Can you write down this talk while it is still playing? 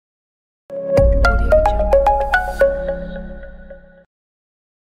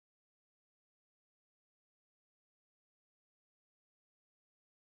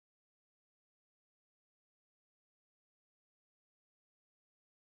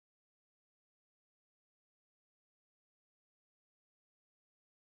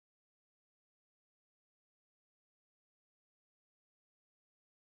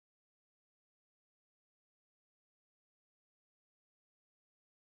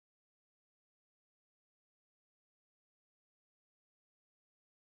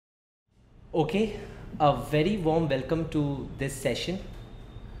Okay, a very warm welcome to this session.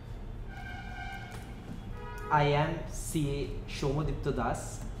 I am CA Soumyadipta.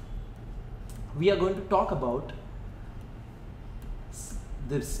 We are going to talk about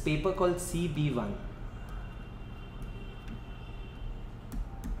this paper called Cb1.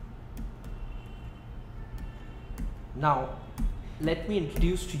 Now, let me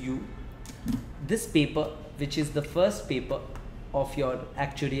introduce to you this paper, which is the first paper of your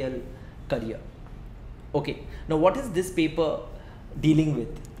actuarial career. Okay, now what is this paper dealing with?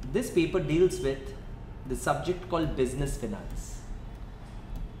 This paper deals with the subject called business finance.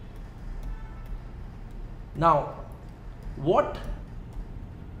 Now, what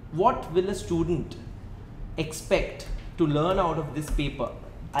will a student expect to learn out of this paper?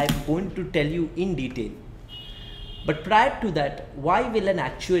 I am going to tell you in detail. But prior to that, why will an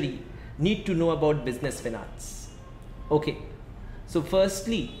actuary need to know about business finance? Okay, so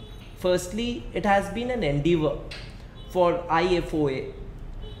firstly, it has been an endeavor for IFOA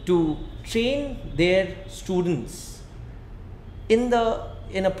to train their students in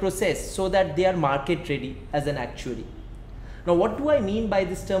a process so that they are market ready as an actuary. Now, what do I mean by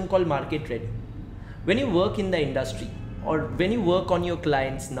this term called market ready? When you work in the industry or when you work on your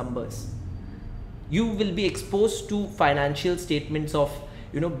clients' numbers, you will be exposed to financial statements of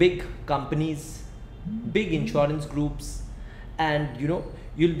big companies, big insurance groups, and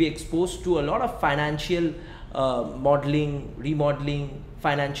you'll be exposed to a lot of financial modeling, remodeling,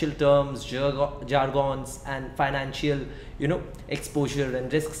 financial terms, jargons, and financial exposure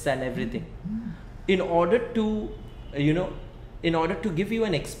and risks and everything. In order to give you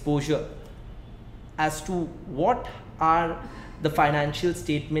an exposure as to what are the financial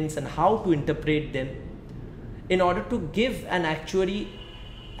statements and how to interpret them, in order to give an actuary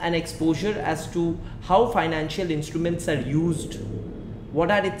an exposure as to how financial instruments are used,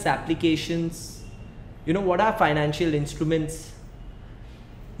 what are its applications, what are financial instruments,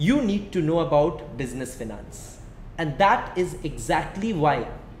 you need to know about business finance. And that is exactly why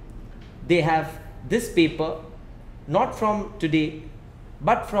they have this paper, not from today,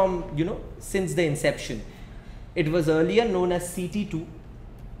 but from since the inception. It was earlier known as CT2.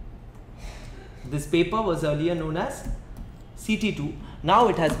 This paper was earlier known as CT2. Now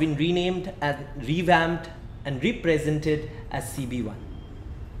it has been renamed and revamped and represented as CB1.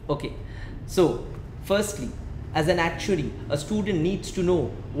 Okay, so firstly, as an actuary, a student needs to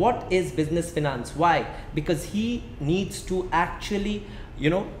know what is business finance. Why? Because he needs to actually,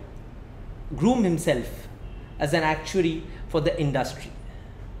 groom himself as an actuary for the industry.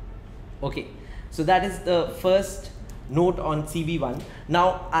 Okay, so that is the first note on CB1.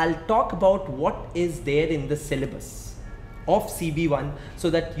 Now I'll talk about what is there in the syllabus of CB1 so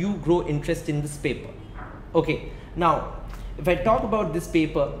that you grow interest in this paper. Okay, now if I talk about this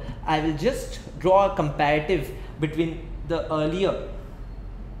paper, I will just draw a comparative between the earlier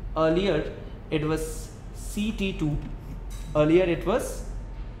it was CT2, earlier it was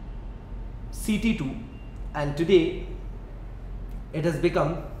CT2, and today it has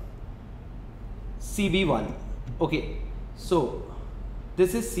become CB1. Okay, so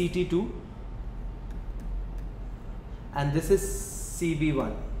this is CT2 and this is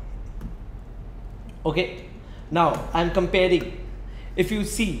CB1. Okay, now I am comparing. If you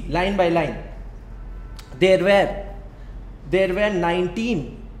see line by line, there were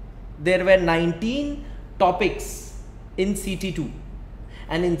 19 topics in CT2,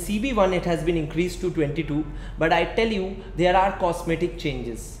 and in CB1 it has been increased to 22. But I tell you, there are cosmetic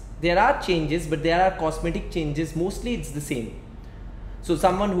changes. There are changes, but there are cosmetic changes. Mostly it's the same. So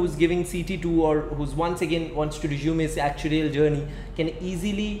someone who's giving CT2 or who's once again wants to resume his actuarial journey can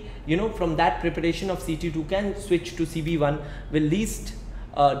easily, from that preparation of CT2 can switch to CB1 with least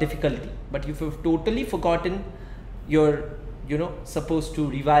difficulty. But if you've totally forgotten, you're, supposed to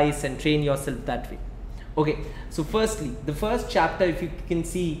revise and train yourself that way. Okay, so firstly, the first chapter, if you can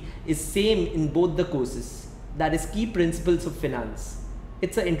see, is same in both the courses. That is Key Principles of Finance.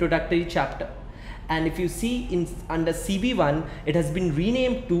 It's an introductory chapter. And if you see under CB1, it has been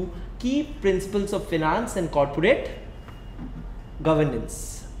renamed to Key Principles of Finance and Corporate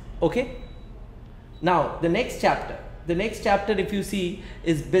Governance. Okay. Now, the next chapter if you see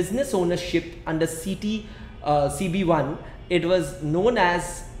is Business Ownership under CB1. It was known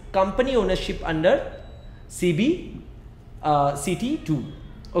as Company Ownership under CT2.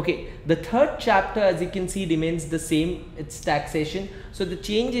 Okay, the third chapter, as you can see, remains the same. It's taxation. So the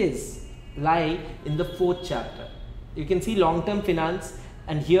changes lie in the fourth chapter. You can see long-term finance,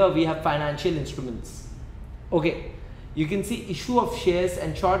 and here we have financial instruments. Okay, you can see issue of shares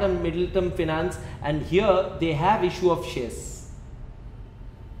and short and middle term finance, and here they have issue of shares.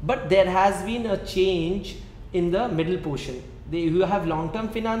 but there has been a change in the middle portion. You have long-term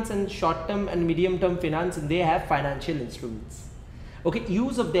finance and short-term and medium-term finance, and they have financial instruments. Okay,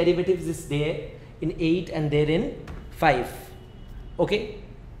 use of derivatives is there in 8 and there in 5. Okay,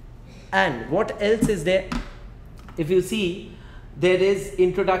 and what else is there? If you see, there is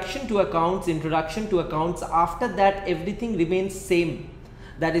introduction to accounts, introduction to accounts. After that, everything remains same.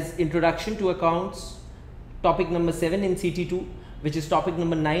 That is introduction to accounts, topic number 7 in CT2, which is topic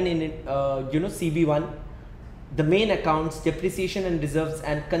number 9 in CB1. The main accounts, depreciation and reserves,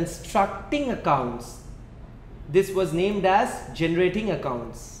 and constructing accounts. This was named as generating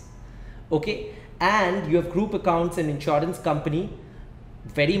accounts. Okay, and you have group accounts and insurance company.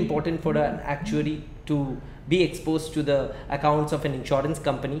 Very important for an actuary to be exposed to the accounts of an insurance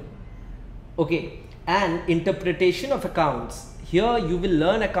company. Okay, and interpretation of accounts. Here you will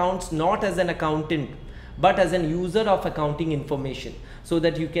learn accounts not as an accountant, but as an user of accounting information, so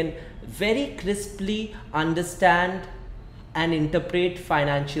that you can very crisply understand and interpret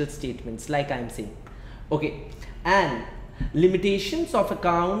financial statements, like I am saying. Okay, and limitations of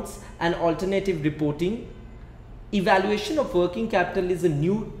accounts and alternative reporting. Evaluation of working capital is a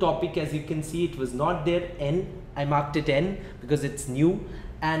new topic. As you can see, it was not there. N, I marked it N because it's new.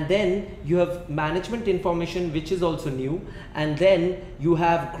 And then you have management information, which is also new. And then you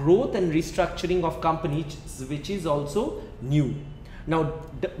have growth and restructuring of companies, which is also new. Now,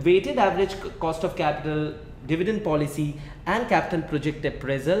 the weighted average cost of capital, dividend policy, and capital project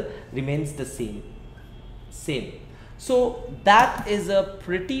appraisal remains the same. So that is a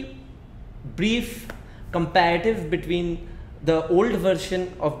pretty brief comparative between the old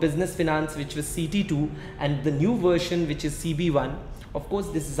version of business finance, which was CT2, and the new version, which is CB1. Of course,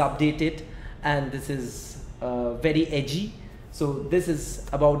 this is updated and this is very edgy. So this is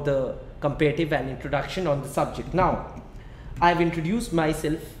about the comparative and introduction on the subject. Now, I've introduced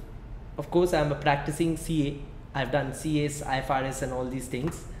myself. Of course, I'm a practicing CA. I've done CS, IFRS and all these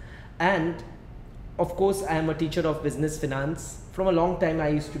things. And of course, I am a teacher of business finance. From a long time, I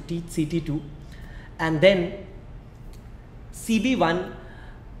used to teach CT2. And then CB1,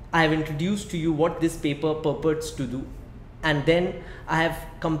 I have introduced to you what this paper purports to do. And then I have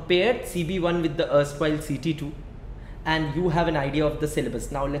compared CB1 with the erstwhile CT2, and you have an idea of the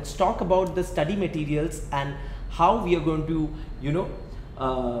syllabus. Now let's talk about the study materials and how we are going to,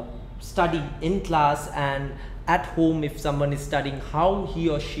 study in class and at home. If someone is studying, how he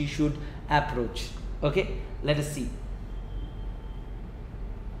or she should approach. Okay, let us see.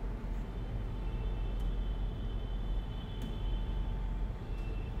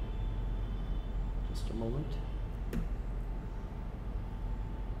 Just a moment.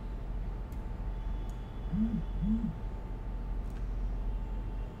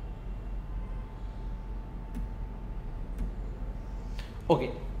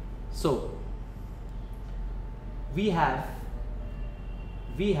 Okay, so we have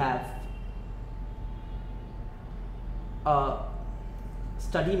a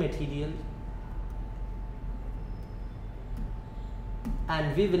study material,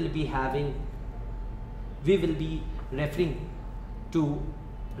 and we will be referring to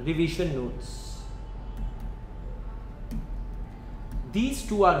revision notes. These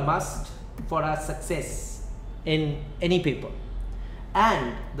two are must for our success in any paper.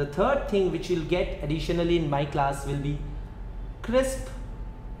 And the third thing which you'll get additionally in my class will be crisp,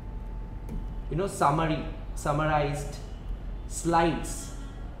 summarized slides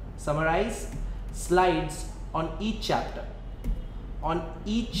on each chapter.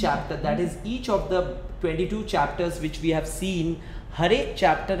 That is each of the 22 chapters which we have seen. हर एक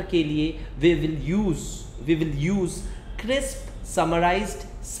chapter के लिए we will use crisp summarized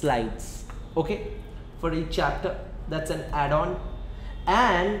slides. Okay, for each chapter. That's an add-on.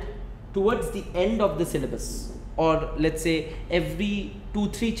 And towards the end of the syllabus, or let's say every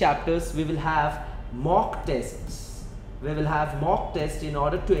 2-3 chapters, we will have mock tests. We will have mock tests in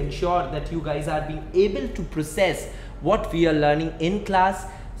order to ensure that you guys are being able to process what we are learning in class,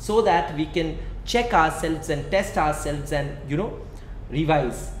 so that we can check ourselves and test ourselves and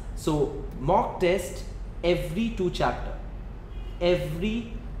revise. So mock test every 2 chapters.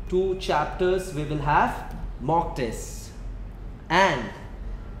 Every 2 chapters we will have mock tests. And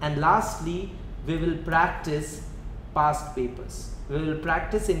lastly, we will practice past papers. We will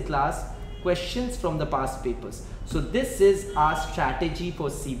practice in class questions from the past papers. So this is our strategy for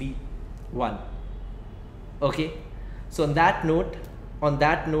CB1. Okay. So on that note,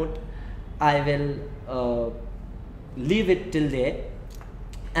 I will leave it till there.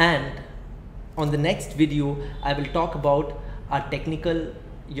 And on the next video, I will talk about our technical,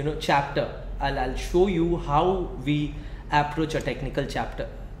 chapter. I'll show you how we approach a technical chapter.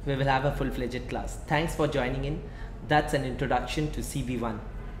 we will have a full-fledged class. Thanks for joining in. That's an introduction to CB1.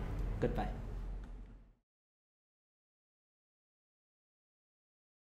 Goodbye.